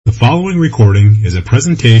following recording is a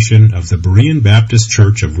presentation of the Berean Baptist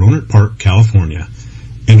Church of Rohnert Park, California,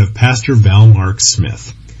 and of Pastor Val Mark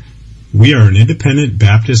Smith. We are an independent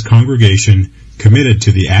Baptist congregation committed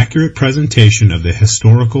to the accurate presentation of the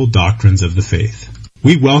historical doctrines of the faith.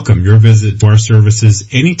 We welcome your visit to our services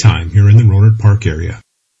anytime here in the Rohnert Park area.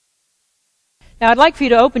 Now I'd like for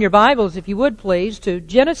you to open your Bibles, if you would please, to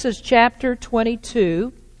Genesis chapter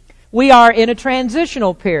 22. We are in a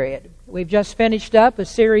transitional period. We've just finished up a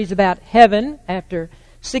series about heaven after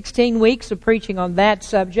 16 weeks of preaching on that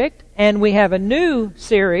subject. And we have a new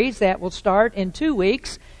series that will start in 2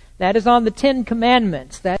 weeks. That is on the Ten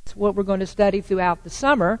Commandments. That's what we're going to study throughout the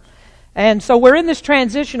summer. And so we're in this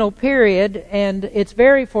transitional period, and it's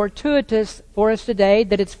very fortuitous for us today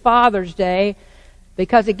that it's Father's Day,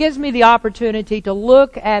 because it gives me the opportunity to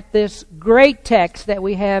look at this great text that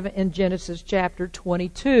we have in Genesis chapter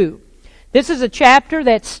 22. This is a chapter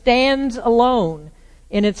that stands alone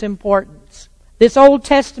in its importance. This Old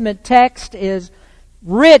Testament text is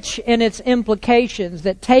rich in its implications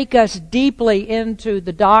that take us deeply into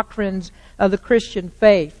the doctrines of the Christian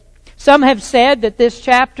faith. Some have said that this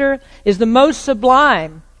chapter is the most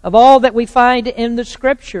sublime of all that we find in the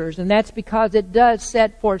Scriptures, and that's because it does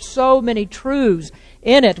set forth so many truths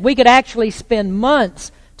in it. We could actually spend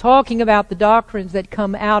months talking about the doctrines that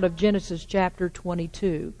come out of Genesis chapter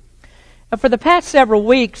 22. For the past several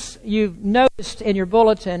weeks, you've noticed in your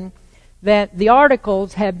bulletin that the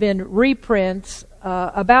articles have been reprints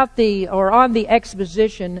about on the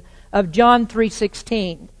exposition of John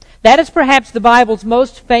 3:16. That is perhaps the Bible's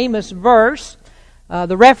most famous verse.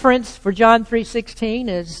 The reference for John 3:16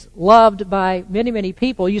 is loved by many, many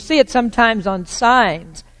people. You see it sometimes on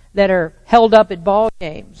signs that are held up at ball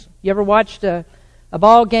games. You ever watched a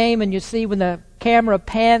ball game and you see when the camera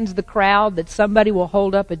pans the crowd that somebody will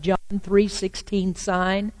hold up a John 3:16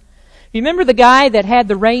 sign? You remember the guy that had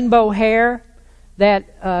the rainbow hair? That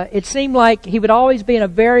it seemed like he would always be in a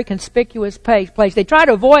very conspicuous place. They tried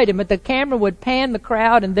to avoid him, but the camera would pan the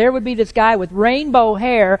crowd, and there would be this guy with rainbow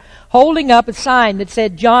hair holding up a sign that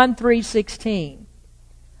said John 3:16.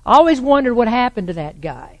 I always wondered what happened to that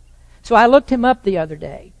guy. So I looked him up the other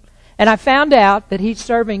day, and I found out that he's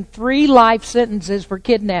serving 3 life sentences for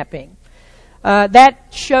kidnapping. That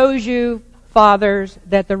shows you, fathers,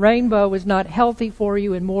 that the rainbow is not healthy for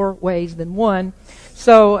you in more ways than one.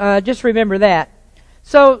 So just remember that.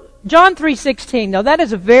 So John 3:16, now that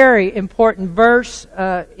is a very important verse.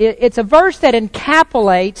 It's a verse that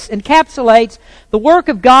encapsulates the work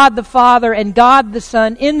of God the Father and God the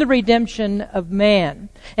Son in the redemption of man.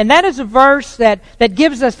 And that is a verse that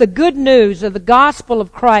gives us the good news of the gospel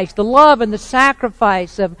of Christ, the love and the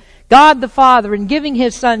sacrifice of God the Father in giving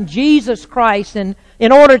His Son Jesus Christ in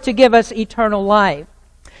order to give us eternal life.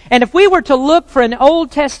 And if we were to look for an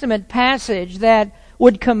Old Testament passage that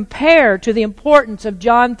would compare to the importance of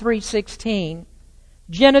John 3:16,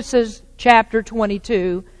 Genesis chapter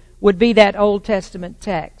 22 would be that Old Testament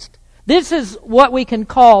text. This is what we can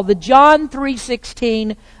call the John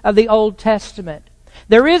 3:16 of the Old Testament.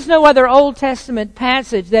 There is no other Old Testament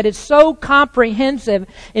passage that is so comprehensive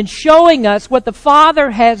in showing us what the Father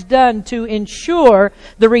has done to ensure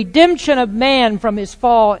the redemption of man from his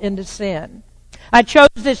fall into sin. I chose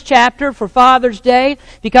this chapter for Father's Day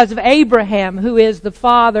because of Abraham, who is the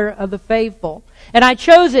father of the faithful. And I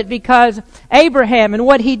chose it because Abraham and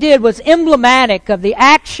what he did was emblematic of the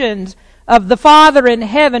actions of the Father in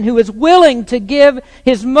heaven, who was willing to give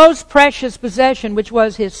his most precious possession, which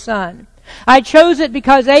was his son. I chose it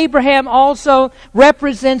because Abraham also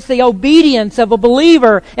represents the obedience of a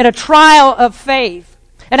believer in a trial of faith.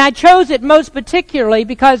 And I chose it most particularly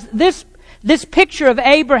because this picture of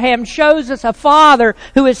Abraham shows us a father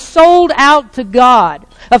who is sold out to God.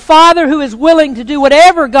 A father who is willing to do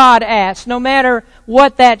whatever God asks, no matter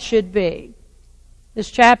what that should be. This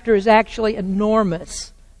chapter is actually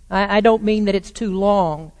enormous. I don't mean that it's too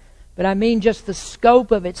long, but I mean just the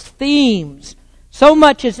scope of its themes. So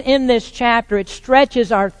much is in this chapter, it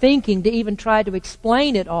stretches our thinking to even try to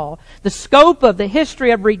explain it all. The scope of the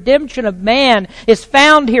history of redemption of man is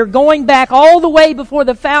found here, going back all the way before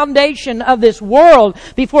the foundation of this world,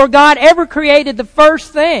 before God ever created the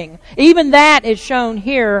first thing. Even that is shown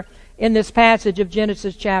here in this passage of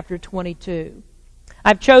Genesis chapter 22.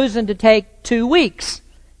 I've chosen to take 2 weeks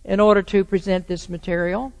in order to present this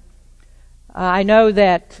material. I know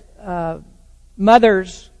that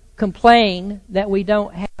mothers complain that we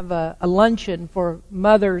don't have a luncheon for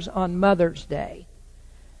mothers on Mother's Day.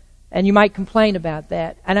 And you might complain about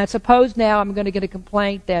that. And I suppose now I'm going to get a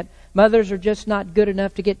complaint that mothers are just not good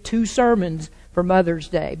enough to get 2 sermons for Mother's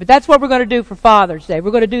Day. But that's what we're going to do for Father's Day.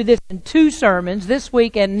 We're going to do this in 2 sermons, this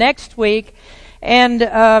week and next week.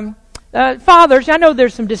 And fathers, I know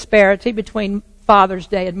there's some disparity between Father's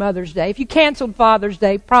Day and Mother's Day. If you canceled Father's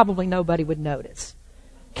Day, probably nobody would notice.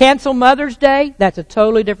 Cancel Mother's Day, that's a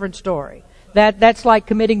totally different story. That's like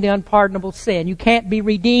committing the unpardonable sin. You can't be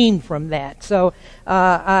redeemed from that. So,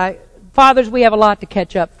 fathers, we have a lot to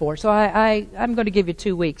catch up for. So I'm going to give you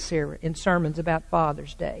 2 weeks here in sermons about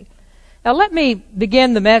Father's Day. Now let me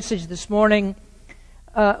begin the message this morning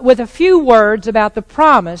with a few words about the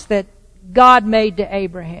promise that God made to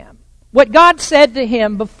Abraham. What God said to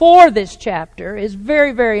him before this chapter is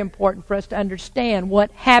very, very important for us to understand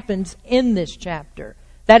what happens in this chapter.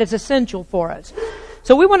 That is essential for us.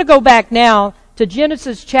 So we want to go back now to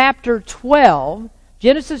Genesis chapter 12.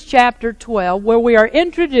 Genesis chapter 12, where we are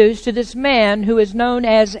introduced to this man who is known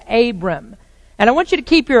as Abram. And I want you to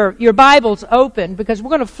keep your Bibles open because we're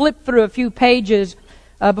going to flip through a few pages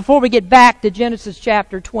before we get back to Genesis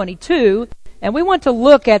chapter 22. And we want to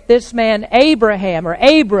look at this man Abraham, or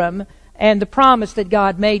Abram, and the promise that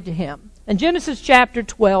God made to him. In Genesis chapter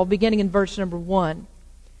 12, beginning in verse number 1.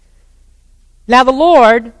 Now the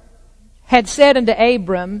Lord had said unto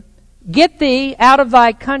Abram, Get thee out of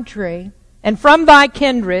thy country, and from thy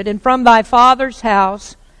kindred, and from thy father's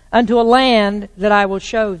house, unto a land that I will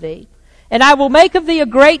show thee. And I will make of thee a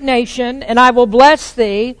great nation, and I will bless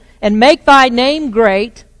thee, and make thy name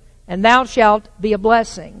great, and thou shalt be a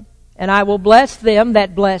blessing. And I will bless them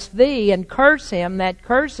that bless thee, and curse him that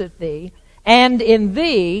curseth thee, and in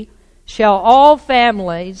thee shall all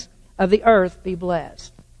families of the earth be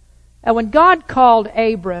blessed. Now when God called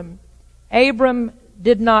Abram, Abram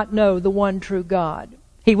did not know the one true God.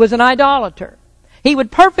 He was an idolater. He would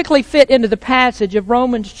perfectly fit into the passage of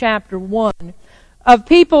Romans chapter 1 of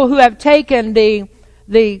people who have taken the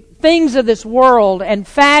things of this world and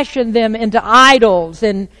fashioned them into idols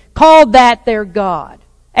and called that their God.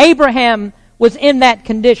 Abraham was in that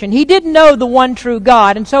condition. He didn't know the one true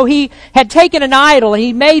God, and so he had taken an idol and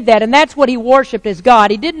he made that, and that's what he worshipped as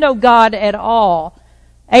God. He didn't know God at all.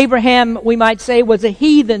 Abraham, we might say, was a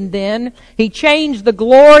heathen then. He changed the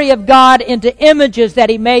glory of God into images that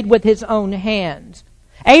he made with his own hands.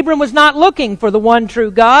 Abram was not looking for the one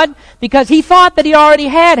true God because he thought that he already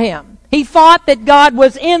had him. He thought that God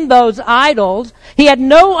was in those idols. He had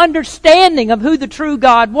no understanding of who the true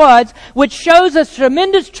God was, which shows us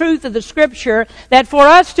tremendous truth of the Scripture that for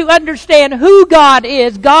us to understand who God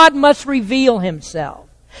is, God must reveal Himself.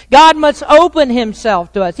 God must open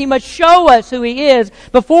Himself to us. He must show us who He is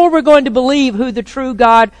before we're going to believe who the true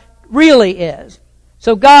God really is.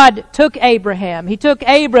 So God took Abraham. He took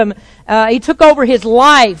Abram. He took over his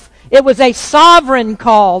life. It was a sovereign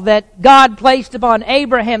call that God placed upon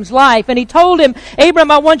Abraham's life. And He told him, Abram,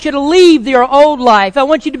 I want you to leave your old life. I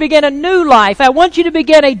want you to begin a new life. I want you to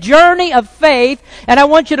begin a journey of faith. And I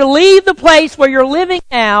want you to leave the place where you're living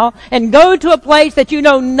now and go to a place that you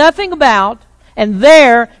know nothing about. And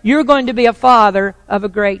there, you're going to be a father of a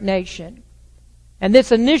great nation. And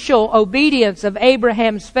this initial obedience of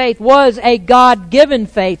Abraham's faith was a God-given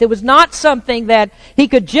faith. It was not something that he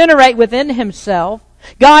could generate within himself.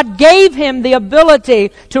 God gave him the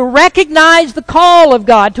ability to recognize the call of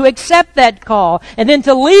God, to accept that call, and then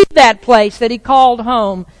to leave that place that he called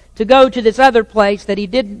home to go to this other place that he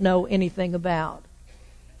didn't know anything about.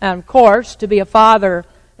 And of course, to be a father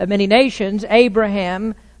of many nations,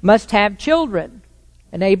 Abraham must have children.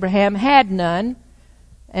 And Abraham had none.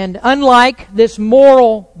 And unlike this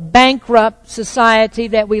moral bankrupt society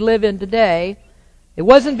that we live in today, it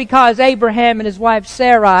wasn't because Abraham and his wife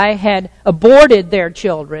Sarai had aborted their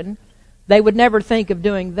children. They would never think of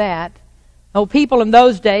doing that. Oh, people in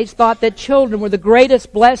those days thought that children were the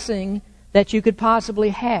greatest blessing that you could possibly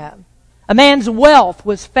have. A man's wealth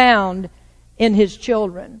was found in his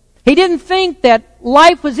children. He didn't think that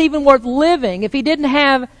life was even worth living if he didn't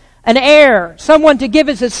have an heir, someone to give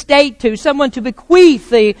his estate to, someone to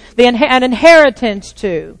bequeath an inheritance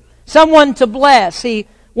to, someone to bless. He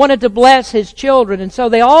wanted to bless his children, and so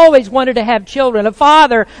they always wanted to have children.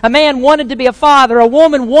 A man wanted to be a father, a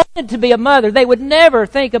woman wanted to be a mother. They would never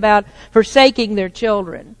think about forsaking their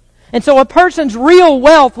children. And so a person's real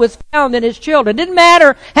wealth was found in his children. It didn't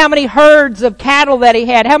matter how many herds of cattle that he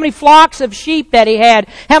had, how many flocks of sheep that he had,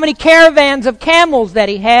 how many caravans of camels that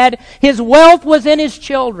he had. His wealth was in his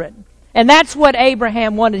children. And that's what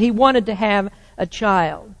Abraham wanted. He wanted to have a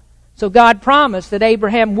child. So God promised that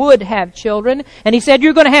Abraham would have children. And He said,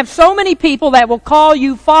 you're going to have so many people that will call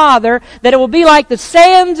you father that it will be like the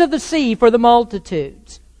sands of the sea for the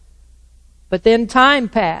multitudes. But then time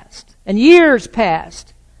passed and years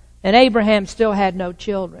passed. And Abraham still had no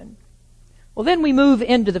children. Well, then we move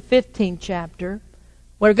into the 15th chapter,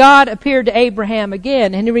 where God appeared to Abraham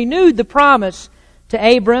again, and He renewed the promise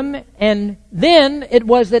to Abram, and then it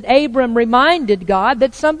was that Abram reminded God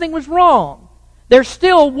that something was wrong. There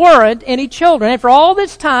still weren't any children. After all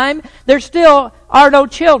this time, there still are no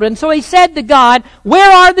children. So he said to God,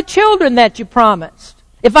 "Where are the children that you promised?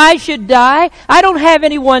 If I should die, I don't have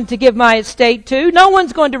anyone to give my estate to. No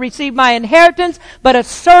one's going to receive my inheritance but a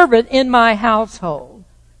servant in my household."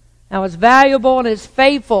 Now, as valuable and as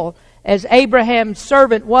faithful as Abraham's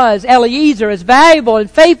servant was, Eliezer, as valuable and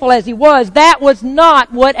faithful as he was, that was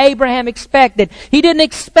not what Abraham expected. He didn't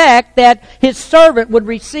expect that his servant would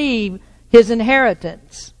receive his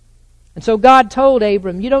inheritance. And so God told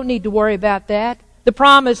Abram, "You don't need to worry about that. The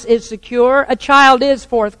promise is secure. A child is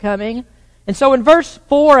forthcoming." And so in verse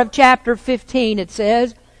 4 of chapter 15 it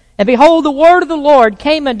says, "And behold, the word of the Lord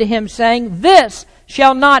came unto him, saying, This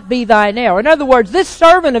shall not be thine heir." In other words, this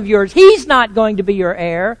servant of yours, he's not going to be your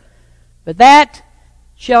heir. But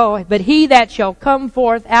he that shall come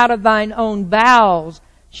forth out of thine own bowels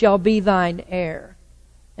shall be thine heir.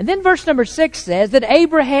 And then verse number 6 says that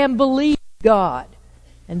Abraham believed God.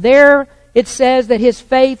 And there it says that his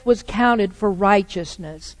faith was counted for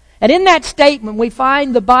righteousness. And in that statement we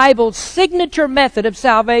find the Bible's signature method of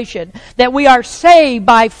salvation, that we are saved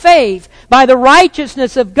by faith, by the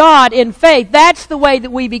righteousness of God in faith. That's the way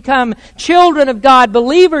that we become children of God,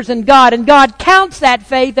 believers in God, and God counts that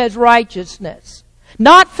faith as righteousness.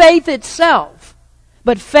 Not faith itself,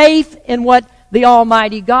 but faith in what the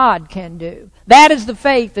Almighty God can do. That is the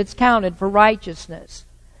faith that's counted for righteousness.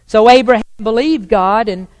 So Abraham believed God,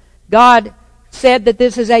 and God said that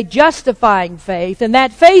this is a justifying faith, and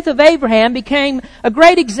that faith of Abraham became a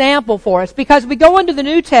great example for us, because we go into the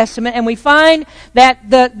New Testament and we find that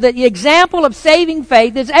the example of saving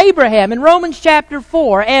faith is Abraham in Romans chapter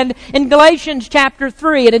 4 and in Galatians chapter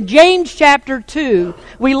 3 and in James chapter 2.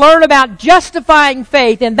 We learn about justifying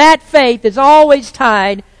faith, and that faith is always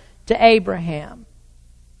tied to Abraham.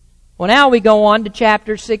 Well, now we go on to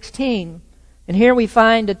chapter 16, and here we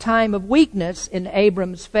find a time of weakness in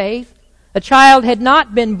Abram's faith. A child had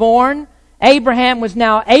not been born. Abraham was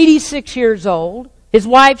now 86 years old. His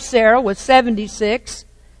wife Sarah was 76,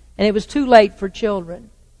 and it was too late for children.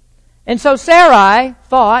 And so Sarai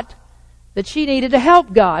thought that she needed to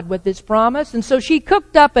help God with this promise, and so she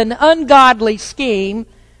cooked up an ungodly scheme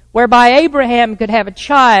whereby Abraham could have a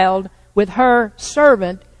child with her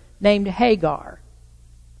servant named Hagar.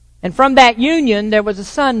 And from that union there was a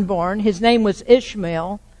son born. His name was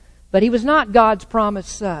Ishmael, but he was not God's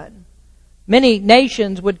promised son. Many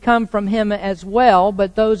nations would come from him as well,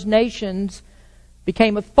 but those nations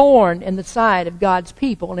became a thorn in the side of God's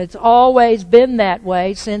people. And it's always been that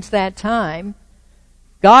way since that time.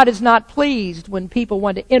 God is not pleased when people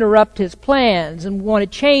want to interrupt His plans and want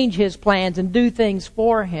to change His plans and do things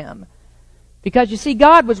for Him. Because you see,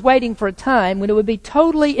 God was waiting for a time when it would be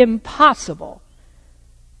totally impossible,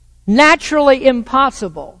 naturally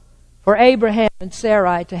impossible, for Abraham and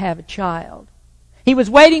Sarai to have a child. He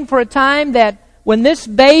was waiting for a time that when this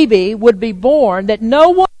baby would be born, that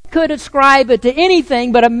no one could ascribe it to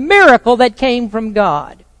anything but a miracle that came from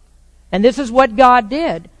God. And this is what God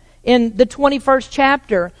did. In the 21st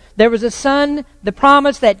chapter, there was a son, the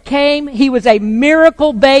promise that came. He was a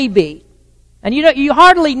miracle baby. And you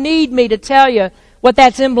hardly need me to tell you what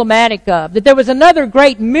that's emblematic of. That there was another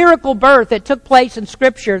great miracle birth that took place in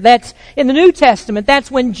Scripture. That's in the New Testament.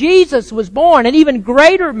 That's when Jesus was born. An even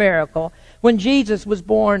greater miracle when Jesus was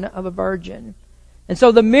born of a virgin. And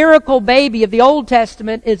so the miracle baby of the Old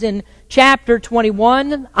Testament is in chapter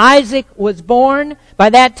 21. Isaac was born. By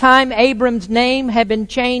that time, Abram's name had been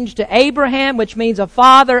changed to Abraham, which means a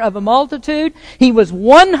father of a multitude. He was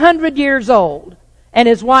 100 years old, and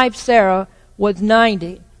his wife Sarah was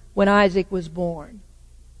 90 when Isaac was born.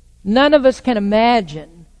 None of us can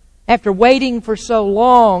imagine, after waiting for so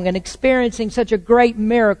long and experiencing such a great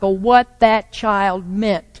miracle, what that child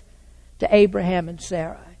meant to Abraham and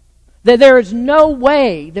Sarai. That there is no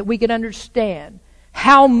way that we can understand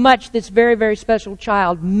how much this very, very special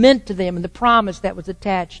child meant to them and the promise that was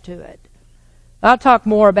attached to it. I'll talk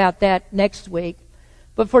more about that next week.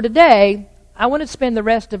 But for today, I want to spend the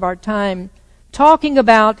rest of our time talking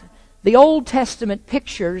about the Old Testament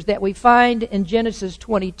pictures that we find in Genesis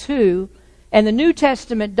 22 and the New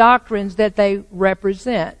Testament doctrines that they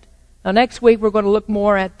represent. Now, next week we're going to look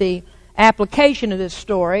more at the application of this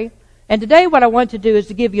story. And today what I want to do is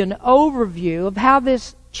to give you an overview of how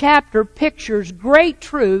this chapter pictures great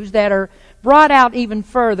truths that are brought out even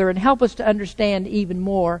further and help us to understand even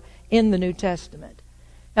more in the New Testament.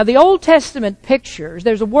 Now, the Old Testament pictures,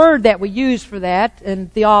 there's a word that we use for that in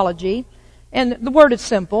theology, and the word is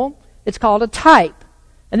simple. It's called a type.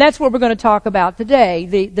 And that's what we're going to talk about today,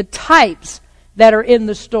 the types that are in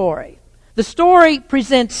the story. The story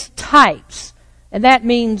presents types, and that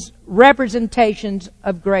means representations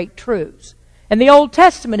of great truths. And the Old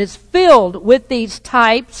Testament is filled with these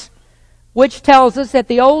types, which tells us that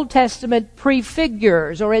the Old Testament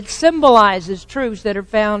prefigures, or it symbolizes truths that are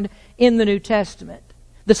found in the New Testament.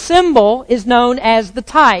 The symbol is known as the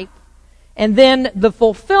type, and then the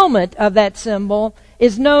fulfillment of that symbol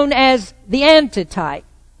is known as the antitype.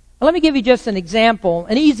 Now, let me give you just an example,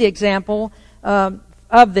 an easy example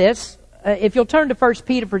of this. If you'll turn to 1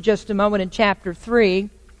 Peter for just a moment in chapter 3,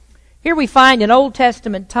 here we find an Old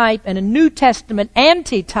Testament type and a New Testament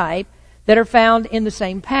antitype that are found in the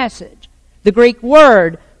same passage. The Greek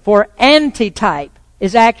word for antitype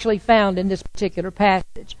is actually found in this particular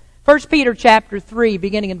passage. 1 Peter chapter 3,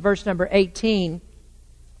 beginning in verse number 18.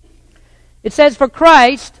 It says, "For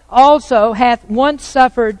Christ also hath once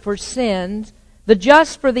suffered for sins, the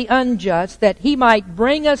just for the unjust, that he might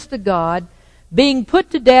bring us to God, being put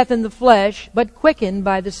to death in the flesh, but quickened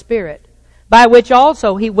by the Spirit, by which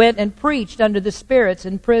also he went and preached unto the spirits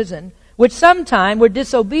in prison, which sometime were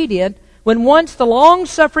disobedient, when once the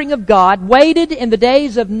long-suffering of God waited in the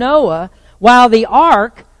days of Noah, while the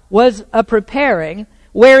ark was a-preparing,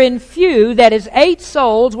 wherein few, that is 8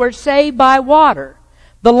 souls, were saved by water.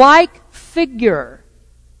 The like figure,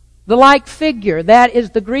 that is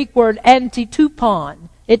the Greek word antitupon.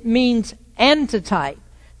 It means antitype.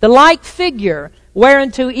 The like figure,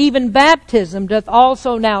 whereunto even baptism doth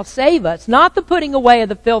also now save us, not the putting away of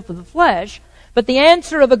the filth of the flesh, but the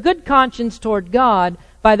answer of a good conscience toward God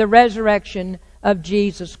by the resurrection of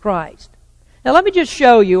Jesus Christ." Now let me just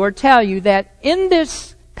show you or tell you that in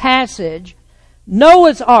this passage,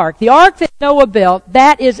 Noah's ark, the ark that Noah built,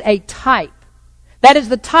 that is a type. That is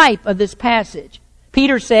the type of this passage.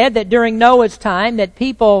 Peter said that during Noah's time that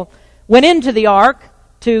people went into the ark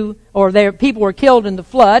people were killed in the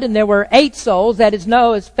flood, and there were 8 souls, that is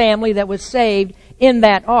Noah's family, that was saved in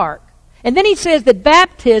that ark. And then he says that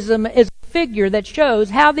baptism is a figure that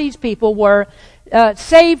shows how these people were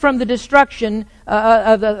saved from the destruction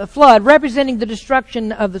of the flood, representing the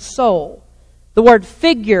destruction of the soul. The word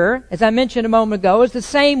figure, as I mentioned a moment ago, is the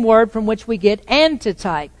same word from which we get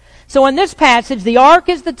antitype. So in this passage, the ark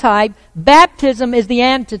is the type, baptism is the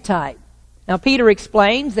antitype. Now Peter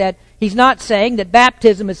explains that he's not saying that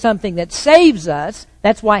baptism is something that saves us.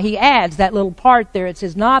 That's why he adds that little part there. It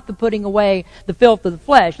says not the putting away the filth of the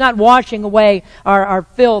flesh, not washing away our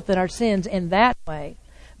filth and our sins in that way.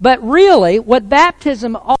 But really, what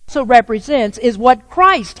baptism also represents is what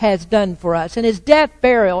Christ has done for us in his death,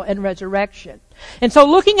 burial, and resurrection. And so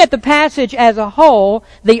looking at the passage as a whole,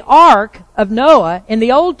 the ark of Noah in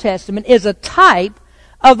the Old Testament is a type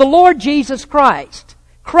of the Lord Jesus Christ.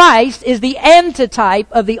 Christ is the antitype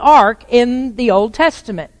of the ark in the Old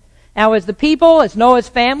Testament. Now as Noah's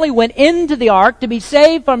family went into the ark to be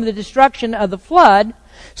saved from the destruction of the flood,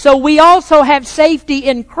 so we also have safety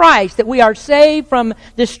in Christ, that we are saved from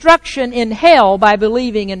destruction in hell by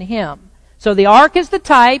believing in Him. So the ark is the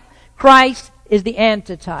type, Christ is the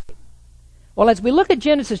antitype. Well, as we look at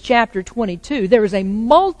Genesis chapter 22, there is a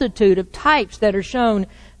multitude of types that are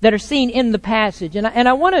seen in the passage. And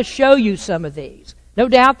I want to show you some of these. No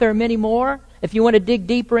doubt there are many more. If you want to dig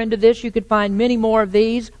deeper into this, you could find many more of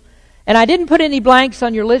these. And I didn't put any blanks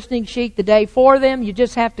on your listening sheet today for them. You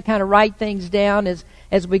just have to kind of write things down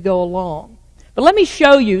as we go along. But let me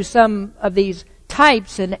show you some of these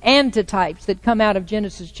types and antitypes that come out of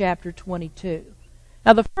Genesis chapter 22.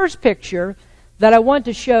 Now the first picture that I want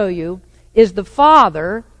to show you is the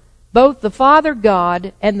Father, both the Father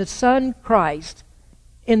God and the Son Christ,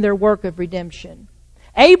 in their work of redemption.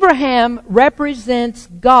 Abraham represents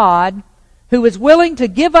God, who is willing to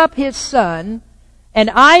give up his son, and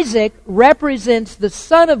Isaac represents the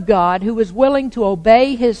Son of God, who is willing to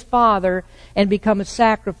obey his father and become a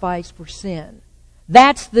sacrifice for sin.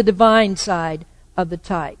 That's the divine side of the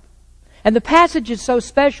type. And the passage is so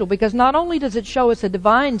special because not only does it show us a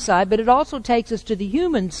divine side, but it also takes us to the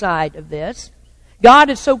human side of this.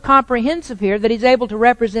 God is so comprehensive here that He's able to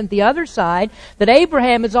represent the other side, that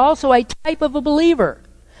Abraham is also a type of a believer.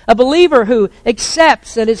 A believer who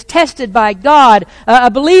accepts and is tested by God. A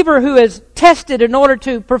believer who is tested in order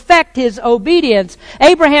to perfect his obedience.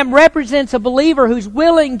 Abraham represents a believer who's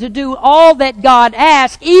willing to do all that God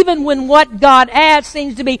asks, even when what God asks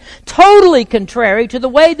seems to be totally contrary to the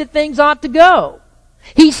way that things ought to go.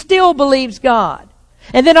 He still believes God.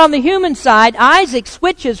 And then on the human side, Isaac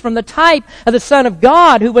switches from the type of the Son of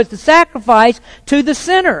God, who was the sacrifice, to the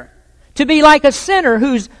sinner. To be like a sinner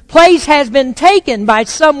whose place has been taken by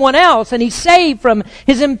someone else, and he's saved from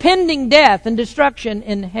his impending death and destruction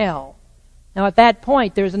in hell. Now at that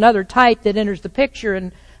point, there's another type that enters the picture,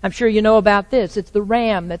 and I'm sure you know about this. It's the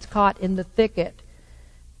ram that's caught in the thicket.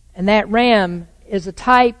 And that ram is a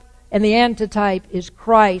type, and the antitype is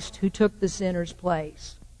Christ, who took the sinner's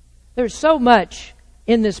place. There's so much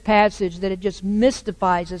in this passage that it just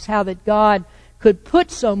mystifies us how that God could put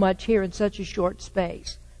so much here in such a short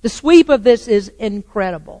space. The sweep of this is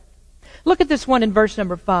incredible. Look at this one in verse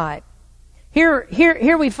number 5.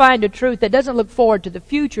 Here we find a truth that doesn't look forward to the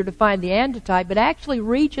future to find the antitype, but actually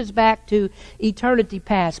reaches back to eternity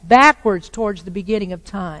past, backwards towards the beginning of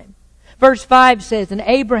time. Verse 5 says, "And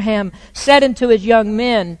Abraham said unto his young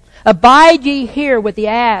men, Abide ye here with the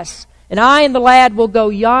ass, and I and the lad will go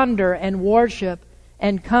yonder and worship,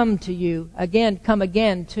 and come to you, come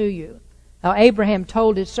again to you." Now Abraham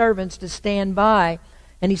told his servants to stand by,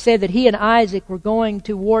 and he said that he and Isaac were going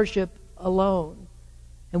to worship alone.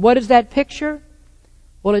 And what is that picture?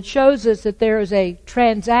 Well, it shows us that there is a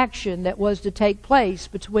transaction that was to take place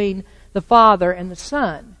between the Father and the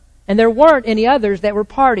Son. And there weren't any others that were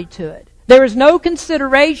party to it. There is no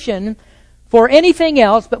consideration for anything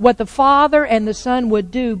else but what the Father and the Son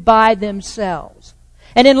would do by themselves.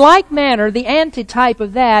 And in like manner, the antitype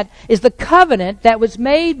of that is the covenant that was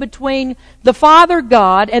made between the Father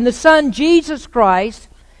God and the Son Jesus Christ,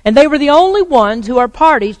 and they were the only ones who are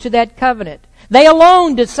parties to that covenant. They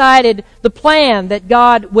alone decided the plan that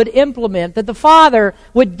God would implement, that the Father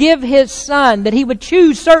would give His Son, that He would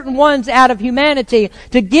choose certain ones out of humanity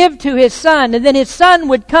to give to His Son, and then His Son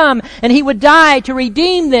would come and He would die to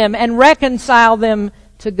redeem them and reconcile them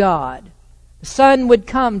to God. The Son would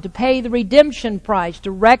come to pay the redemption price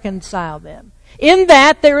to reconcile them. In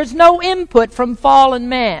that, there is no input from fallen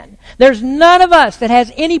man. There's none of us that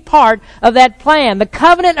has any part of that plan. The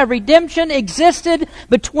covenant of redemption existed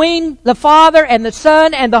between the Father and the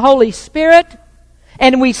Son and the Holy Spirit.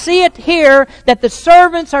 And we see it here that the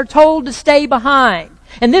servants are told to stay behind.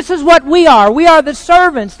 And this is what we are. We are the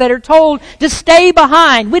servants that are told to stay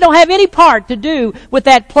behind. We don't have any part to do with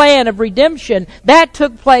that plan of redemption. That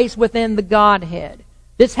took place within the Godhead.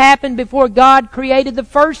 This happened before God created the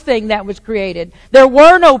first thing that was created. There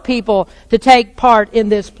were no people to take part in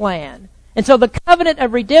this plan. And so the covenant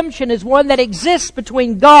of redemption is one that exists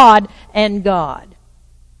between God and God.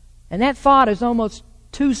 And that thought is almost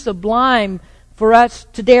too sublime for us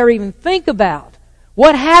to dare even think about.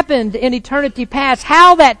 What happened in eternity past,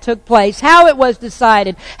 how that took place, how it was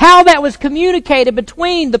decided, how that was communicated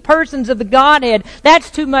between the persons of the Godhead,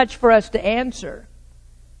 that's too much for us to answer.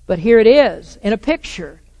 But here it is, in a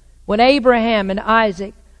picture, when Abraham and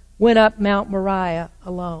Isaac went up Mount Moriah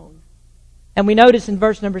alone. And we notice in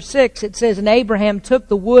verse number 6, it says, "And Abraham took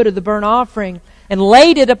the wood of the burnt offering and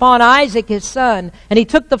laid it upon Isaac his son. And he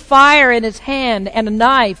took the fire in his hand and a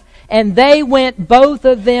knife, and they went both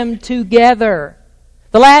of them together."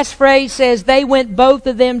 The last phrase says, they went both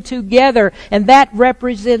of them together. And that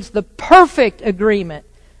represents the perfect agreement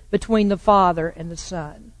between the Father and the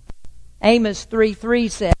Son. Amos 3:3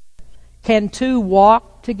 says, "Can two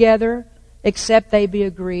walk together except they be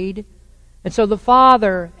agreed?" And so the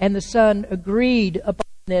Father and the Son agreed upon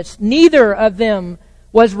this. Neither of them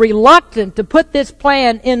was reluctant to put this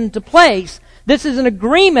plan into place. This is an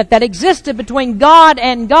agreement that existed between God,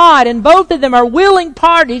 and both of them are willing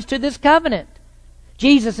parties to this covenant.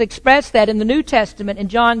 Jesus expressed that in the New Testament in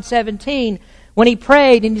John 17, when He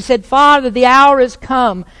prayed and He said, "Father, the hour is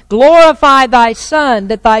come. Glorify Thy Son,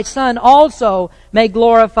 that Thy Son also may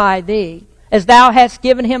glorify Thee, as Thou hast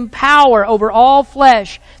given Him power over all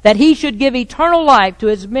flesh, that He should give eternal life to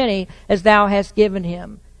as many as Thou hast given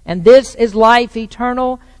Him. And this is life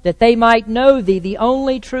eternal, that they might know Thee, the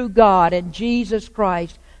only true God, and Jesus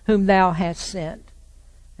Christ, whom Thou hast sent."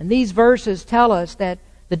 And these verses tell us that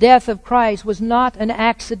the death of Christ was not an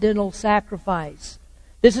accidental sacrifice.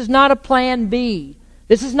 This is not a plan B.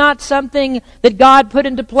 This is not something that God put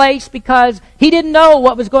into place because He didn't know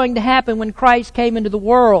what was going to happen when Christ came into the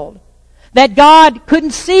world. That God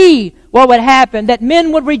couldn't see what would happen. That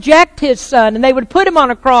men would reject His Son and they would put Him on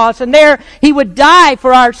a cross and there He would die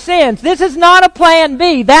for our sins. This is not a plan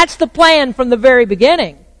B. That's the plan from the very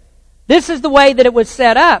beginning. This is the way that it was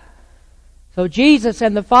set up. So Jesus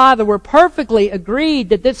and the Father were perfectly agreed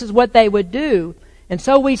that this is what they would do. And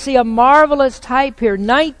so we see a marvelous type here,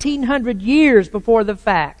 1900 years before the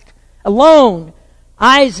fact. Alone,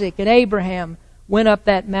 Isaac and Abraham went up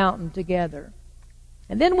that mountain together.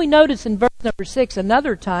 And then we notice in verse number 6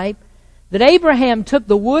 another type, that Abraham took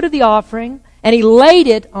the wood of the offering and he laid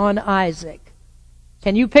it on Isaac.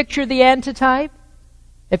 Can you picture the antitype?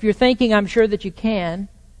 If you're thinking, I'm sure that you can.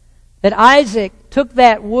 That Isaac took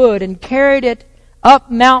that wood and carried it up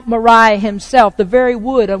Mount Moriah himself, the very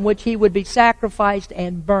wood on which he would be sacrificed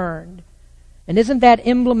and burned. And isn't that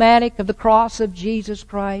emblematic of the cross of Jesus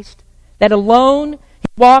Christ? That alone, he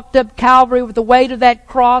walked up Calvary with the weight of that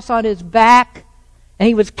cross on his back, and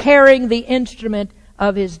he was carrying the instrument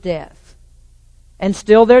of his death. And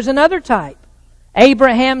still there's another type.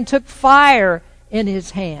 Abraham took fire in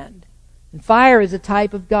his hand. And fire is a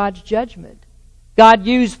type of God's judgment. God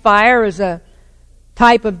used fire as a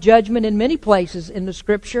type of judgment in many places in the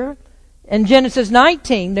Scripture. In Genesis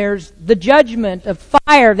 19, there's the judgment of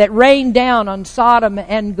fire that rained down on Sodom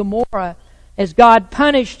and Gomorrah as God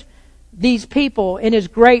punished these people in His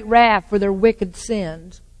great wrath for their wicked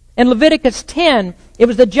sins. In Leviticus 10, it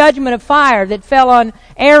was the judgment of fire that fell on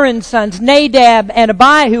Aaron's sons, Nadab and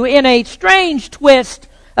Abihu, in a strange twist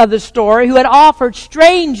of the story, who had offered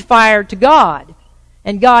strange fire to God,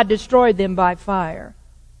 and God destroyed them by fire.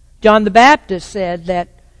 John the Baptist said that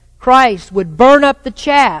Christ would burn up the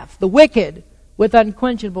chaff, the wicked, with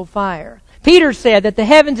unquenchable fire. Peter said that the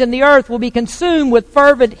heavens and the earth will be consumed with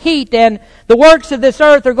fervent heat, and the works of this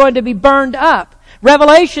earth are going to be burned up.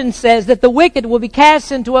 Revelation says that the wicked will be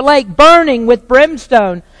cast into a lake burning with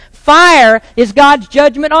brimstone. Fire is God's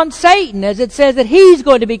judgment on Satan, as it says that he's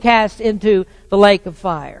going to be cast into the lake of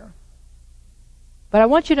fire. But I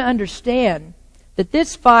want you to understand that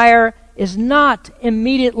this fire is not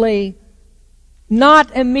immediately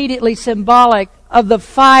symbolic of the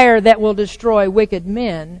fire that will destroy wicked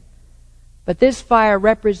men, but this fire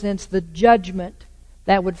represents the judgment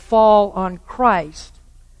that would fall on Christ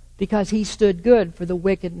because He stood good for the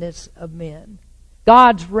wickedness of men.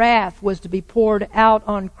 God's wrath was to be poured out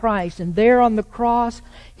on Christ, and there on the cross,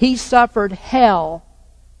 He suffered hell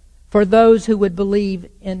for those who would believe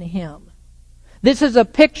in Him. This is a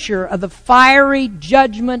picture of the fiery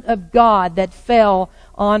judgment of God that fell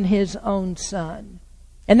on His own Son.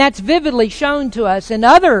 And that's vividly shown to us in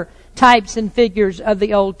other types and figures of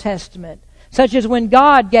the Old Testament, such as when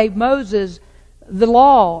God gave Moses the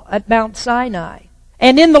law at Mount Sinai.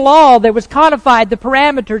 And in the law there was codified the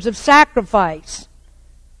parameters of sacrifice.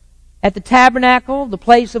 At the tabernacle, the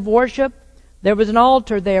place of worship, there was an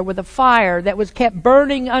altar there with a fire that was kept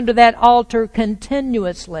burning under that altar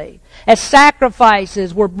continuously, as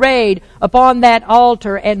sacrifices were laid upon that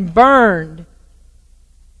altar and burned.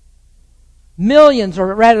 Millions,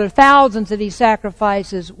 or rather thousands of these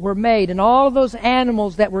sacrifices were made, and all of those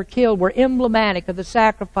animals that were killed were emblematic of the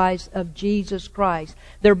sacrifice of Jesus Christ.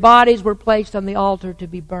 Their bodies were placed on the altar to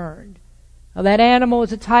be burned. Now, that animal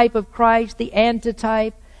is a type of Christ, the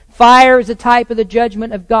antitype. Fire is a type of the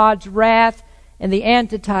judgment of God's wrath, and the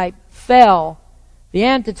antitype fell. The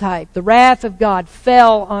antitype, the wrath of God,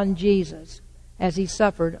 fell on Jesus as He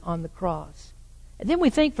suffered on the cross. And then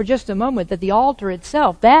we think for just a moment that the altar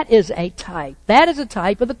itself, that is a type. That is a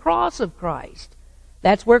type of the cross of Christ.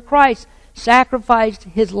 That's where Christ sacrificed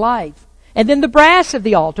His life. And then the brass of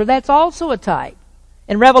the altar, that's also a type.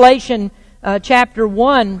 In Revelation chapter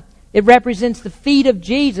 1, it represents the feet of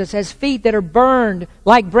Jesus as feet that are burned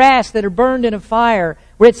like brass that are burned in a fire.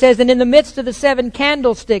 Where it says, and in the midst of the 7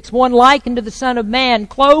 candlesticks, one likened to the Son of Man,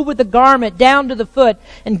 clothed with a garment down to the foot,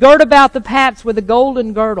 and girt about the paps with a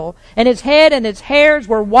golden girdle. And His head and His hairs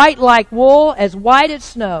were white like wool, as white as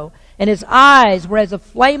snow. And His eyes were as a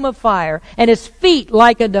flame of fire, and His feet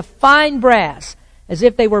like a fine brass, as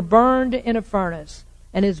if they were burned in a furnace.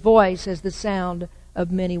 And His voice as the sound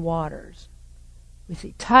of many waters. We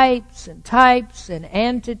see types and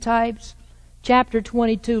antitypes. Chapter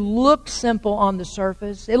 22 looks simple on the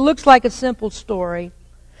surface. It looks like a simple story.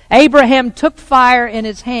 Abraham took fire in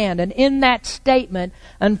his hand, and in that statement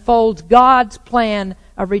unfolds God's plan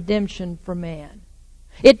of redemption for man.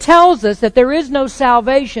 It tells us that there is no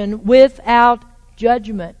salvation without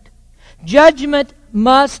judgment. Judgment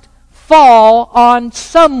must fall on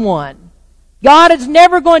someone. God is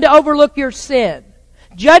never going to overlook your sin.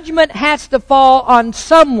 Judgment has to fall on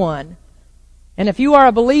someone. And if you are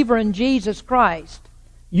a believer in Jesus Christ,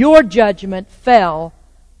 your judgment fell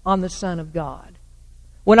on the Son of God.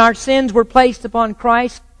 When our sins were placed upon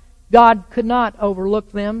Christ, God could not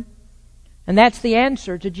overlook them. And that's the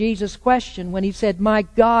answer to Jesus' question when He said, my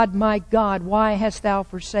God, why hast Thou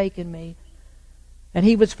forsaken me? And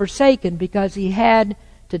He was forsaken because He had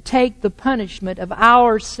to take the punishment of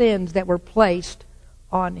our sins that were placed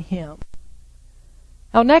on Him.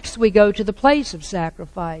 Now next we go to the place of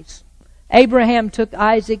sacrifice. Abraham took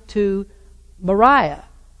Isaac to Moriah.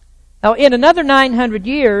 Now in another 900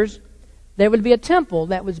 years, there would be a temple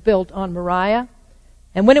that was built on Moriah.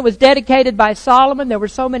 And when it was dedicated by Solomon, there were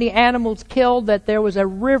so many animals killed that there was a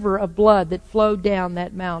river of blood that flowed down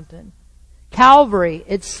that mountain. Calvary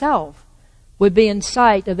itself would be in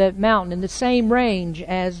sight of that mountain in the same range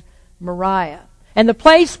as Moriah. And the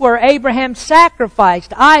place where Abraham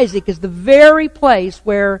sacrificed Isaac is the very place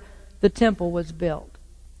where the temple was built.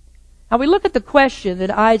 Now we look at the question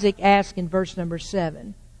that Isaac asked in verse number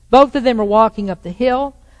 7. Both of them are walking up the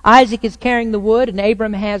hill. Isaac is carrying the wood and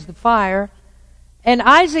Abraham has the fire. And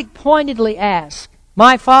Isaac pointedly asked,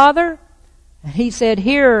 "My father?" And he said,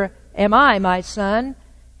 "Here am I, my son."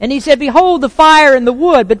 And he said, "Behold the fire and the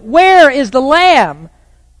wood, but where is the lamb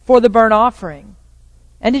for the burnt offering?"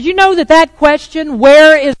 And did you know that question,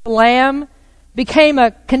 "Where is the lamb?" became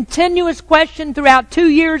a continuous question throughout 2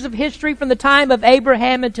 years of history from the time of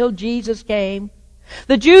Abraham until Jesus came?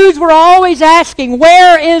 The Jews were always asking,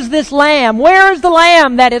 "Where is this lamb? Where is the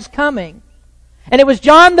lamb that is coming?" And it was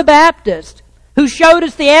John the Baptist who showed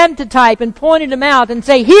us the antitype and pointed him out and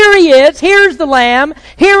say, "Here he is, here's the lamb,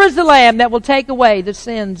 here is the lamb that will take away the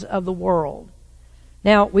sins of the world."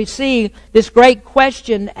 Now, we see this great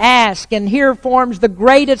question asked, and here forms the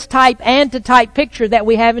greatest antitype picture that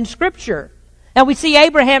we have in Scripture. Now, we see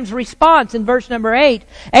Abraham's response in verse number 8.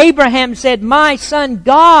 Abraham said, "My son,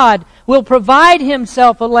 God will provide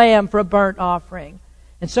himself a lamb for a burnt offering."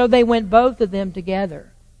 And so they went both of them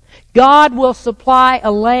together. God will supply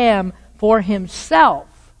a lamb for himself.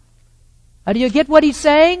 Now, do you get what he's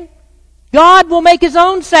saying? God will make his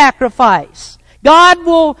own sacrifice. God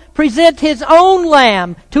will present his own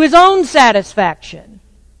lamb to his own satisfaction.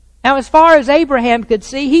 Now, as far as Abraham could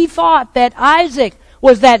see, he thought that Isaac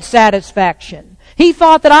was that satisfaction. He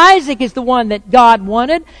thought that Isaac is the one that God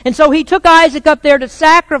wanted, and so he took Isaac up there to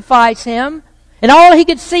sacrifice him. And all he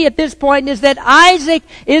could see at this point is that Isaac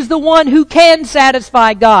is the one who can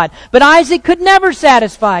satisfy God. But Isaac could never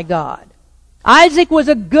satisfy God. Isaac was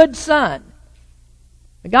a good son.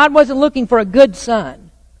 But God wasn't looking for a good son.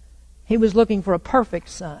 He was looking for a perfect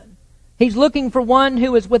son. He's looking for one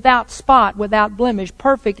who is without spot, without blemish,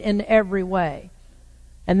 perfect in every way.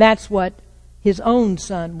 And that's what his own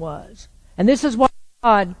son was. And this is why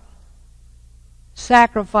God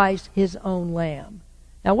sacrificed his own lamb.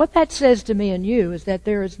 Now what that says to me and you is that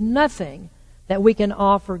there is nothing that we can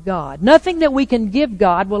offer God. Nothing that we can give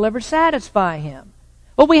God will ever satisfy him.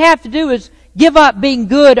 What we have to do is give up being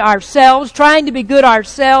good ourselves, trying to be good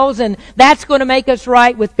ourselves, and that's going to make us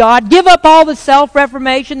right with God. Give up all the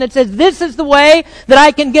self-reformation that says, "This is the way that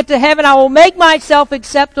I can get to heaven. I will make myself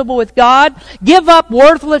acceptable with God." Give up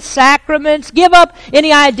worthless sacraments. Give up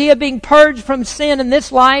any idea of being purged from sin in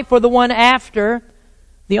this life or the one after.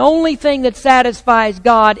 The only thing that satisfies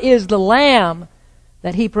God is the lamb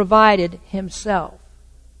that he provided himself.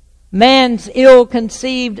 Man's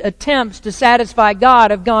ill-conceived attempts to satisfy God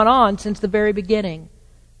have gone on since the very beginning.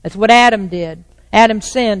 That's what Adam did. Adam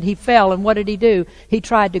sinned, he fell, and what did he do? He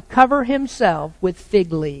tried to cover himself with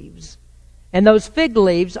fig leaves. And those fig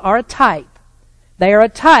leaves are a type. They are a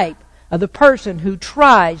type of the person who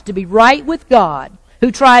tries to be right with God, who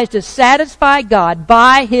tries to satisfy God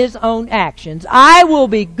by his own actions. I will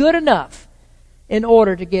be good enough in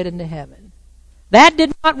order to get into heaven. That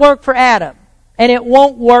did not work for Adam. And it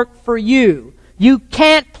won't work for you. You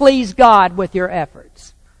can't please God with your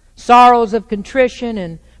efforts. Sorrows of contrition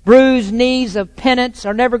and bruised knees of penance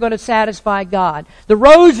are never going to satisfy God. The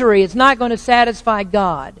rosary is not going to satisfy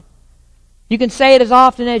God. You can say it as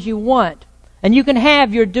often as you want, and you can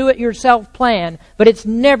have your do-it-yourself plan, but it's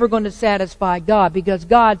never going to satisfy God because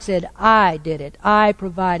God said, "I did it. I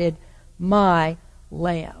provided my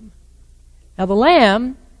lamb." Now the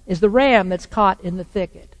lamb is the ram that's caught in the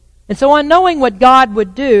thicket. And so on knowing what God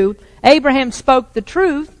would do, Abraham spoke the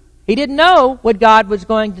truth. He didn't know what God was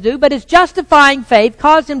going to do, but his justifying faith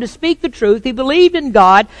caused him to speak the truth. He believed in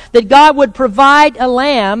God, that God would provide a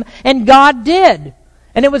lamb, and God did.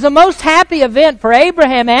 And it was a most happy event for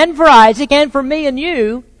Abraham and for Isaac and for me and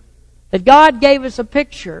you, that God gave us a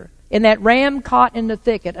picture in that ram caught in the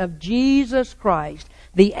thicket of Jesus Christ.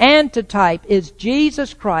 The antitype is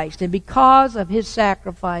Jesus Christ, and because of his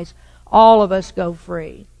sacrifice, all of us go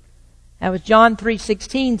free. Now, as John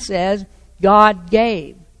 3:16 says, God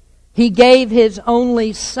gave. He gave his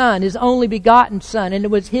only Son, his only begotten Son, and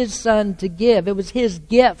it was his Son to give. It was his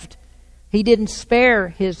gift. He didn't spare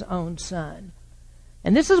his own Son.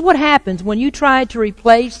 And this is what happens when you try to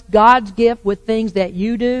replace God's gift with things that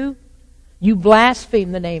you do. You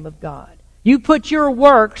blaspheme the name of God. You put your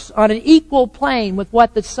works on an equal plane with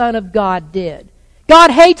what the Son of God did.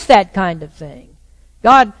 God hates that kind of thing.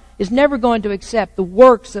 God is never going to accept the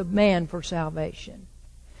works of man for salvation.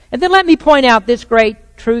 And then let me point out this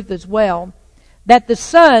great truth as well, that the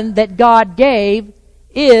Son that God gave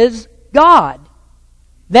is God.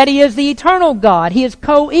 That He is the eternal God. He is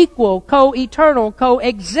co-equal, co-eternal,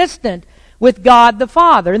 co-existent with God the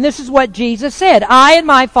Father. And this is what Jesus said, I and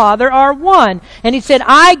my Father are one. And He said,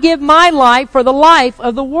 I give my life for the life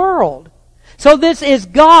of the world. So this is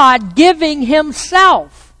God giving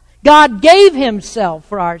Himself. God gave Himself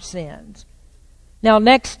for our sins. Now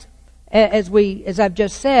next, as I've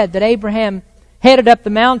just said, that Abraham headed up the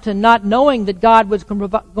mountain not knowing that God was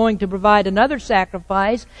going to provide another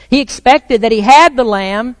sacrifice. He expected that he had the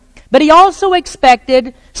lamb, but he also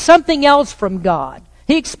expected something else from God.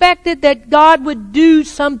 He expected that God would do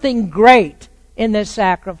something great in this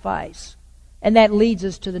sacrifice. And that leads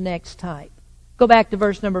us to the next type. Go back to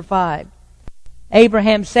verse number 5.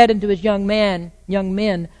 Abraham said unto his young men,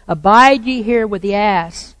 Abide ye here with the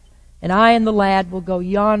ass, and I and the lad will go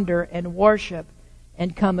yonder and worship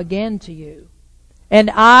and come again to you.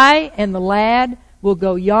 And I and the lad will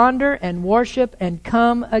go yonder and worship and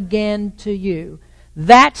come again to you.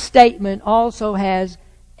 That statement also has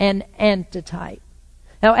an antitype.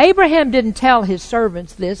 Now, Abraham didn't tell his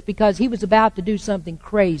servants this because he was about to do something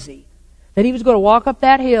crazy. That he was going to walk up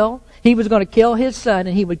that hill, he was going to kill his son,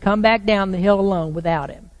 and he would come back down the hill alone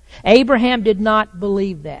without him. Abraham did not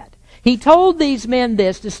believe that. He told these men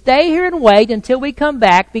this, to stay here and wait until we come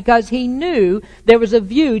back, because he knew there was a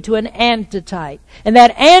view to an antitype. And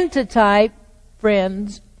that antitype,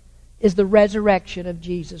 friends, is the resurrection of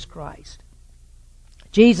Jesus Christ.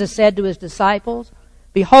 Jesus said to His disciples,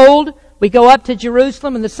 Behold, we go up to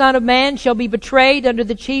Jerusalem, and the Son of Man shall be betrayed unto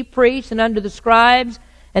the chief priests and unto the scribes,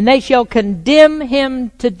 and they shall condemn Him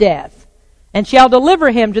to death, and shall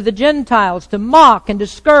deliver Him to the Gentiles to mock and to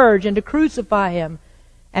scourge and to crucify Him.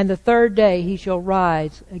 And the third day He shall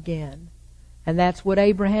rise again. And that's what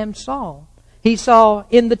Abraham saw. He saw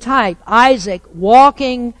in the type Isaac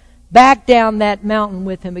walking back down that mountain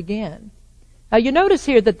with him again. Now you notice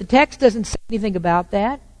here that the text doesn't say anything about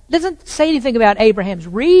that. It doesn't say anything about Abraham's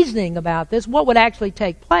reasoning about this, what would actually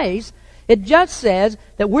take place. It just says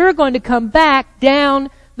that we're going to come back down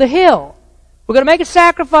the hill. We're going to make a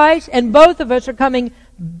sacrifice, and both of us are coming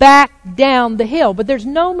back down the hill. But there's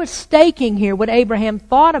no mistaking here what Abraham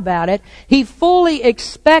thought about it. He fully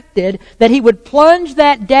expected that he would plunge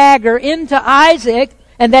that dagger into Isaac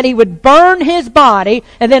and that he would burn his body,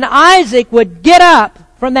 and then Isaac would get up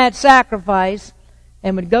from that sacrifice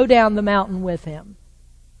and would go down the mountain with him.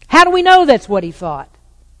 How do we know that's what he thought?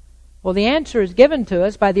 Well, the answer is given to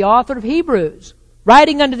us by the author of Hebrews.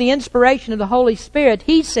 Writing under the inspiration of the Holy Spirit,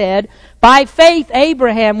 he said, By faith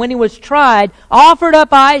Abraham, when he was tried, offered up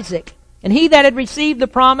Isaac. And he that had received the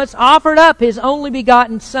promise offered up his only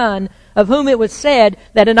begotten son, of whom it was said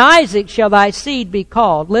that in Isaac shall thy seed be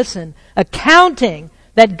called. Listen, accounting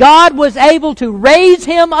that God was able to raise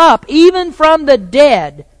him up even from the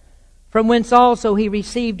dead, from whence also he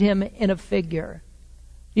received him in a figure.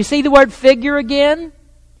 You see the word figure again?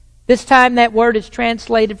 This time that word is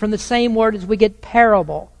translated from the same word as we get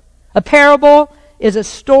parable. A parable is a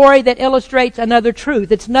story that illustrates another truth.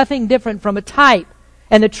 It's nothing different from a type.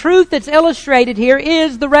 And the truth that's illustrated here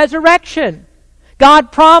is the resurrection.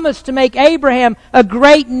 God promised to make Abraham a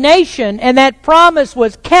great nation, and that promise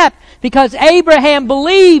was kept because Abraham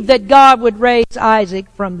believed that God would raise Isaac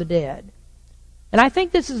from the dead. And I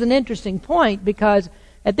think this is an interesting point because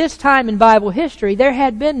at this time in Bible history, there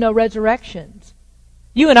had been no resurrections.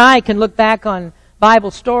 You and I can look back on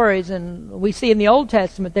Bible stories, and we see in the Old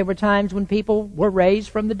Testament there were times when people were raised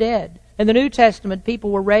from the dead. In the New Testament,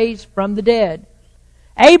 people were raised from the dead.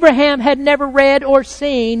 Abraham had never read or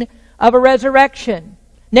seen of a resurrection.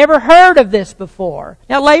 Never heard of this before.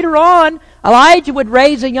 Now later on, Elijah would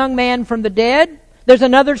raise a young man from the dead. There's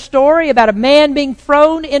another story about a man being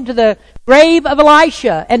thrown into the grave of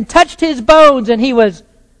Elisha and touched his bones, and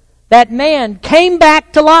that man came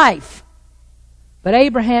back to life. But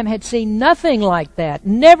Abraham had seen nothing like that,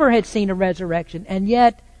 never had seen a resurrection, and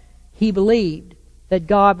yet he believed that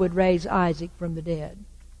God would raise Isaac from the dead.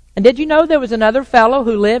 And did you know there was another fellow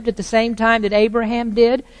who lived at the same time that Abraham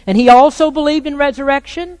did, and he also believed in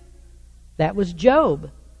resurrection? That was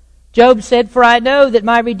Job. Job said, For I know that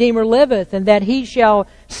my Redeemer liveth, and that he shall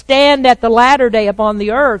stand at the latter day upon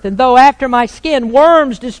the earth. And though after my skin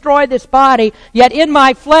worms destroy this body, yet in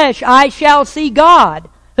my flesh I shall see God,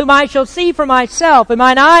 whom I shall see for myself, and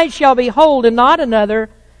mine eyes shall behold, and not another,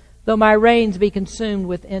 though my reins be consumed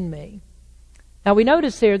within me. Now we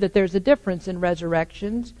notice here that there's a difference in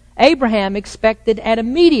resurrections. Abraham expected an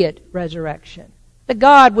immediate resurrection, that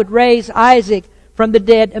God would raise Isaac from the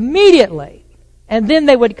dead immediately, and then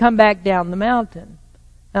they would come back down the mountain.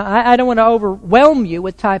 Now I don't want to overwhelm you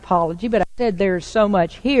with typology, but I said there's so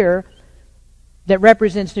much here that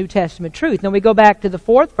represents New Testament truth. Now we go back to the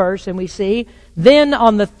 4th verse and we see, Then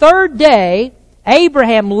on the third day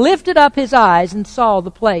Abraham lifted up his eyes and saw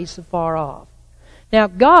the place afar off. Now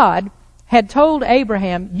God had told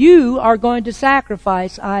Abraham, you are going to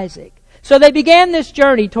sacrifice Isaac. So they began this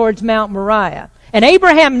journey towards Mount Moriah. And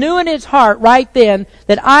Abraham knew in his heart right then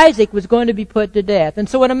that Isaac was going to be put to death. And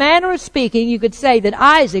so in a manner of speaking, you could say that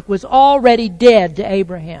Isaac was already dead to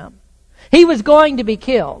Abraham. He was going to be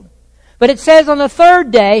killed. But it says on the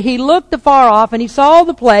third day, he looked afar off and he saw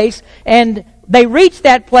the place, and they reached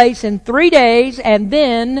that place in 3 days, and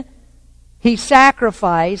then he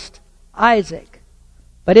sacrificed Isaac.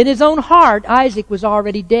 But in his own heart, Isaac was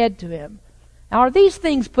already dead to him. Now, are these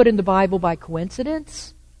things put in the Bible by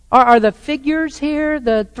coincidence? Or are the figures here,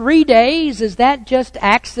 the 3 days, is that just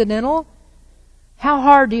accidental? How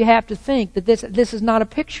hard do you have to think that this is not a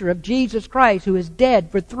picture of Jesus Christ who is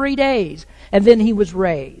dead for 3 days and then he was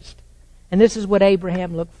raised? And this is what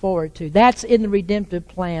Abraham looked forward to. That's in the redemptive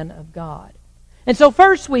plan of God. And so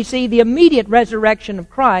first we see the immediate resurrection of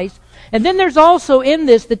Christ, and then there's also in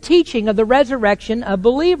this the teaching of the resurrection of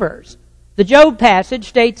believers. The Job passage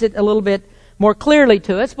states it a little bit more clearly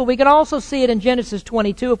to us, but we can also see it in Genesis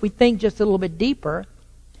 22 if we think just a little bit deeper.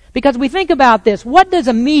 Because we think about this, what does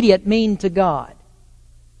immediate mean to God?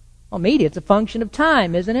 Well, immediate's a function of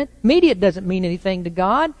time, isn't it? Immediate doesn't mean anything to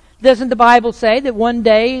God. Doesn't the Bible say that one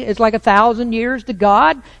day is like 1,000 years to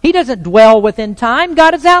God? He doesn't dwell within time.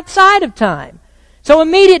 God is outside of time. So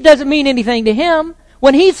immediate doesn't mean anything to Him.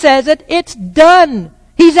 When He says it, it's done.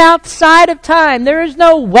 He's outside of time. There is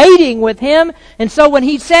no waiting with Him. And so when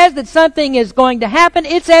He says that something is going to happen,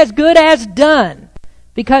 it's as good as done,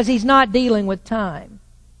 because He's not dealing with time.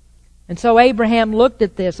 And so Abraham looked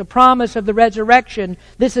at this, a promise of the resurrection.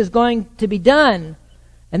 This is going to be done.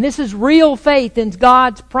 And this is real faith in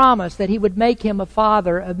God's promise that He would make him a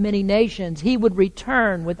father of many nations. He would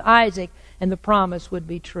return with Isaac, and the promise would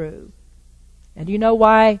be true. And do you know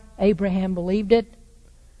why Abraham believed it?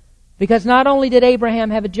 Because not only did Abraham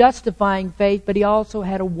have a justifying faith, but he also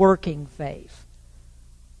had a working faith.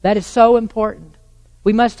 That is so important.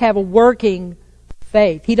 We must have a working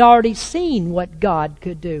faith. He'd already seen what God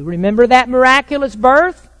could do. Remember that miraculous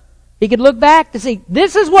birth? He could look back to see,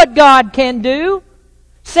 this is what God can do.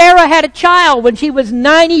 Sarah had a child when she was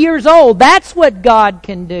 90 years old. That's what God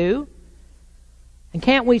can do. And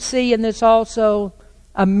can't we see in this also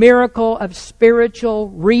a miracle of spiritual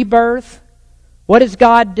rebirth? What does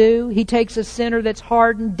God do? He takes a sinner that's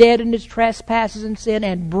hardened, dead in his trespasses and sin,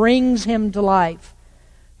 and brings him to life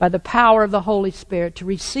by the power of the Holy Spirit to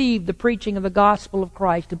receive the preaching of the gospel of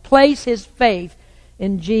Christ, to place his faith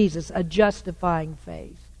in Jesus, a justifying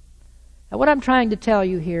faith. Now, what I'm trying to tell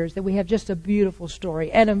you here is that we have just a beautiful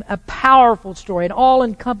story and a powerful story, an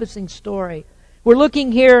all-encompassing story. We're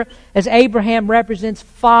looking here as Abraham represents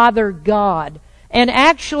Father God. And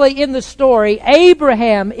actually in the story,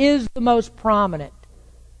 Abraham is the most prominent.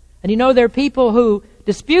 And you know, there are people who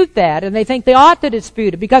dispute that, and they think they ought to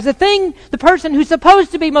dispute it, because the person who's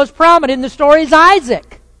supposed to be most prominent in the story is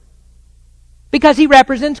Isaac. Because he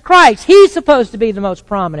represents Christ. He's supposed to be the most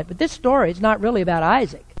prominent. But this story is not really about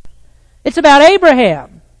Isaac. It's about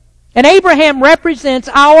Abraham. And Abraham represents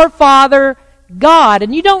our Father God.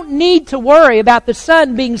 And you don't need to worry about the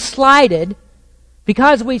Son being slighted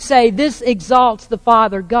because we say this exalts the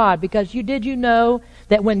Father God. Because did you know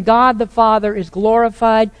that when God the Father is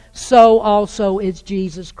glorified, so also is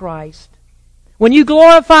Jesus Christ? When you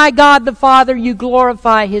glorify God the Father, you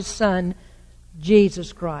glorify His Son,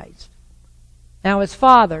 Jesus Christ. Now, as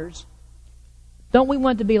fathers, don't we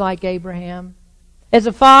want to be like Abraham? As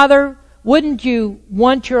a father, wouldn't you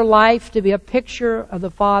want your life to be a picture of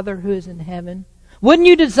the Father who is in heaven? Wouldn't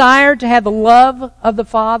you desire to have the love of the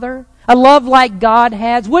Father? A love like God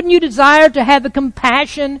has? Wouldn't you desire to have the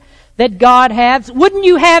compassion that God has? Wouldn't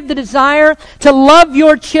you have the desire to love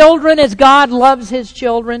your children as God loves His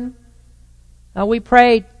children? Now, we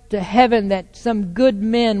pray to heaven that some good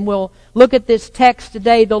men will look at this text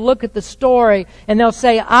today. They'll look at the story and they'll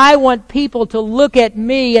say, I want people to look at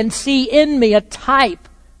me and see in me a type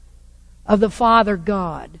of the Father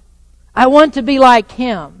God. I want to be like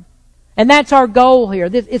Him. And that's our goal here.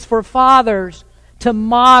 It's for fathers to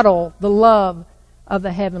model the love of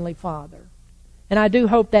the Heavenly Father. And I do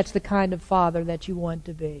hope that's the kind of father that you want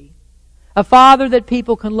to be. A father that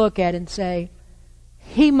people can look at and say,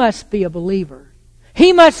 he must be a believer.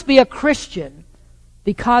 He must be a Christian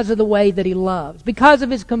because of the way that he loves, because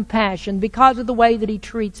of his compassion, because of the way that he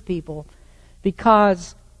treats people,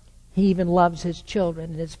 because he even loves his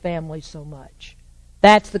children and his family so much.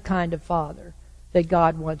 That's the kind of father that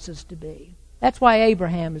God wants us to be. That's why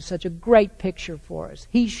Abraham is such a great picture for us.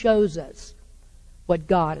 He shows us what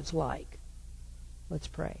God is like. Let's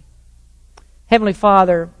pray. Heavenly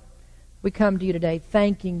Father, we come to you today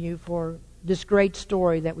thanking you for this great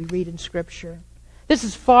story that we read in Scripture. This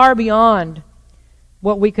is far beyond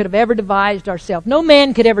what we could have ever devised ourselves. No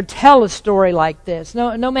man could ever tell a story like this.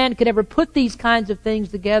 No man could ever put these kinds of things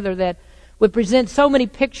together that would present so many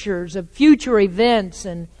pictures of future events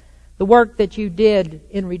and the work that you did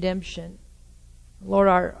in redemption. Lord,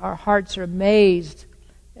 our hearts are amazed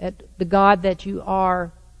at the God that you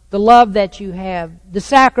are, the love that you have, the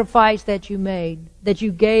sacrifice that you made, that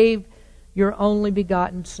you gave your only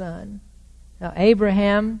begotten Son. Now,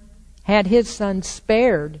 Abraham had his son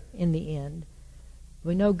spared in the end.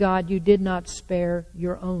 We know, God, you did not spare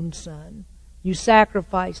your own Son. You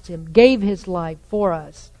sacrificed him, gave his life for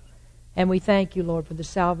us. And we thank you, Lord, for the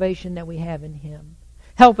salvation that we have in him.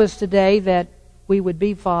 Help us today that we would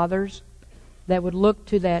be fathers that would look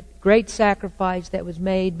to that great sacrifice that was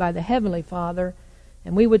made by the Heavenly Father,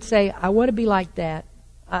 and we would say, I want to be like that.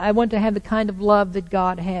 I want to have the kind of love that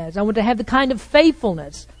God has. I want to have the kind of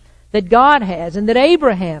faithfulness that God has and that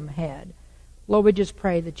Abraham had. Lord, we just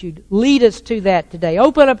pray that you'd lead us to that today.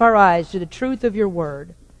 Open up our eyes to the truth of your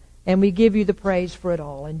word, and we give you the praise for it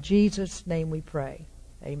all. In Jesus' name we pray.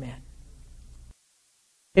 Amen.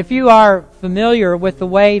 If you are familiar with the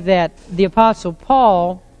way that the Apostle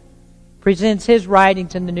Paul presents his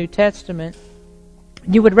writings in the New Testament,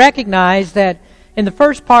 you would recognize that in the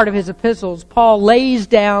first part of his epistles, Paul lays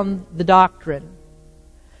down the doctrine.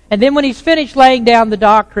 And then when he's finished laying down the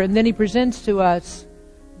doctrine, then he presents to us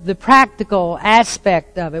the practical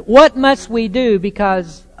aspect of it. What must we do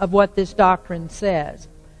because of what this doctrine says?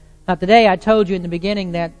 Now today I told you in the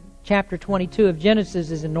beginning that chapter 22 of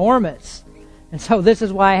Genesis is enormous. And so this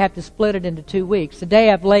is why I have to split it into 2 weeks.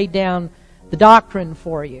 Today I've laid down the doctrine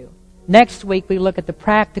for you. Next week we look at the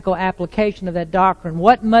practical application of that doctrine.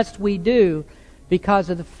 What must we do because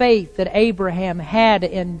of the faith that Abraham had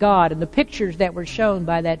in God and the pictures that were shown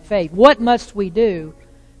by that faith? What must we do?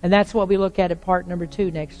 And that's what we look at part number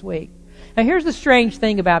 2 next week. Now here's the strange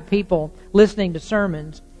thing about people listening to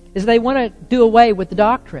sermons, is they want to do away with the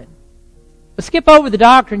doctrine. But skip over the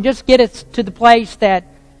doctrine, just get us to the place that,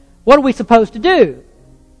 what are we supposed to do?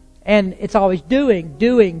 And it's always doing.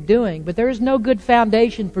 But there is no good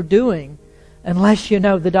foundation for doing unless you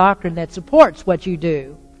know the doctrine that supports what you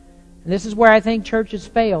do. And this is where I think churches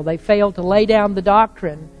fail. They fail to lay down the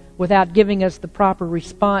doctrine without giving us the proper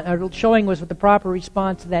response, or showing us what the proper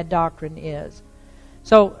response to that doctrine is.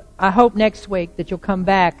 So I hope next week that you'll come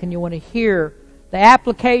back and you'll want to hear the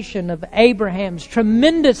application of Abraham's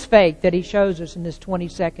tremendous faith that he shows us in this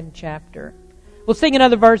 22nd chapter. We'll sing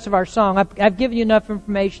another verse of our song. I've given you enough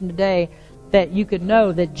information today that you could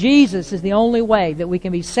know that Jesus is the only way that we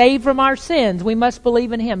can be saved from our sins. We must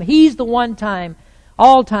believe in Him. He's the one-time,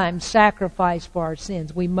 all-time sacrifice for our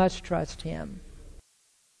sins. We must trust Him.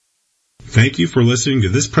 Thank you for listening to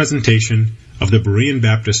this presentation of the Berean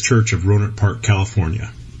Baptist Church of Rohnert Park,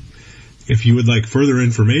 California. If you would like further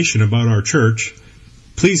information about our church,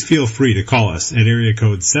 please feel free to call us at area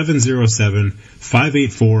code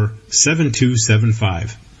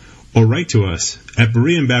 707-584-7275 or write to us at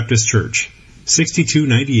Berean Baptist Church,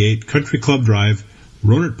 6298 Country Club Drive,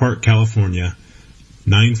 Rohnert Park, California,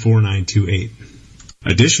 94928.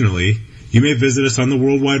 Additionally, you may visit us on the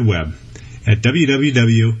World Wide Web at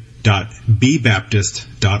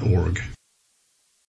www.bbaptist.org.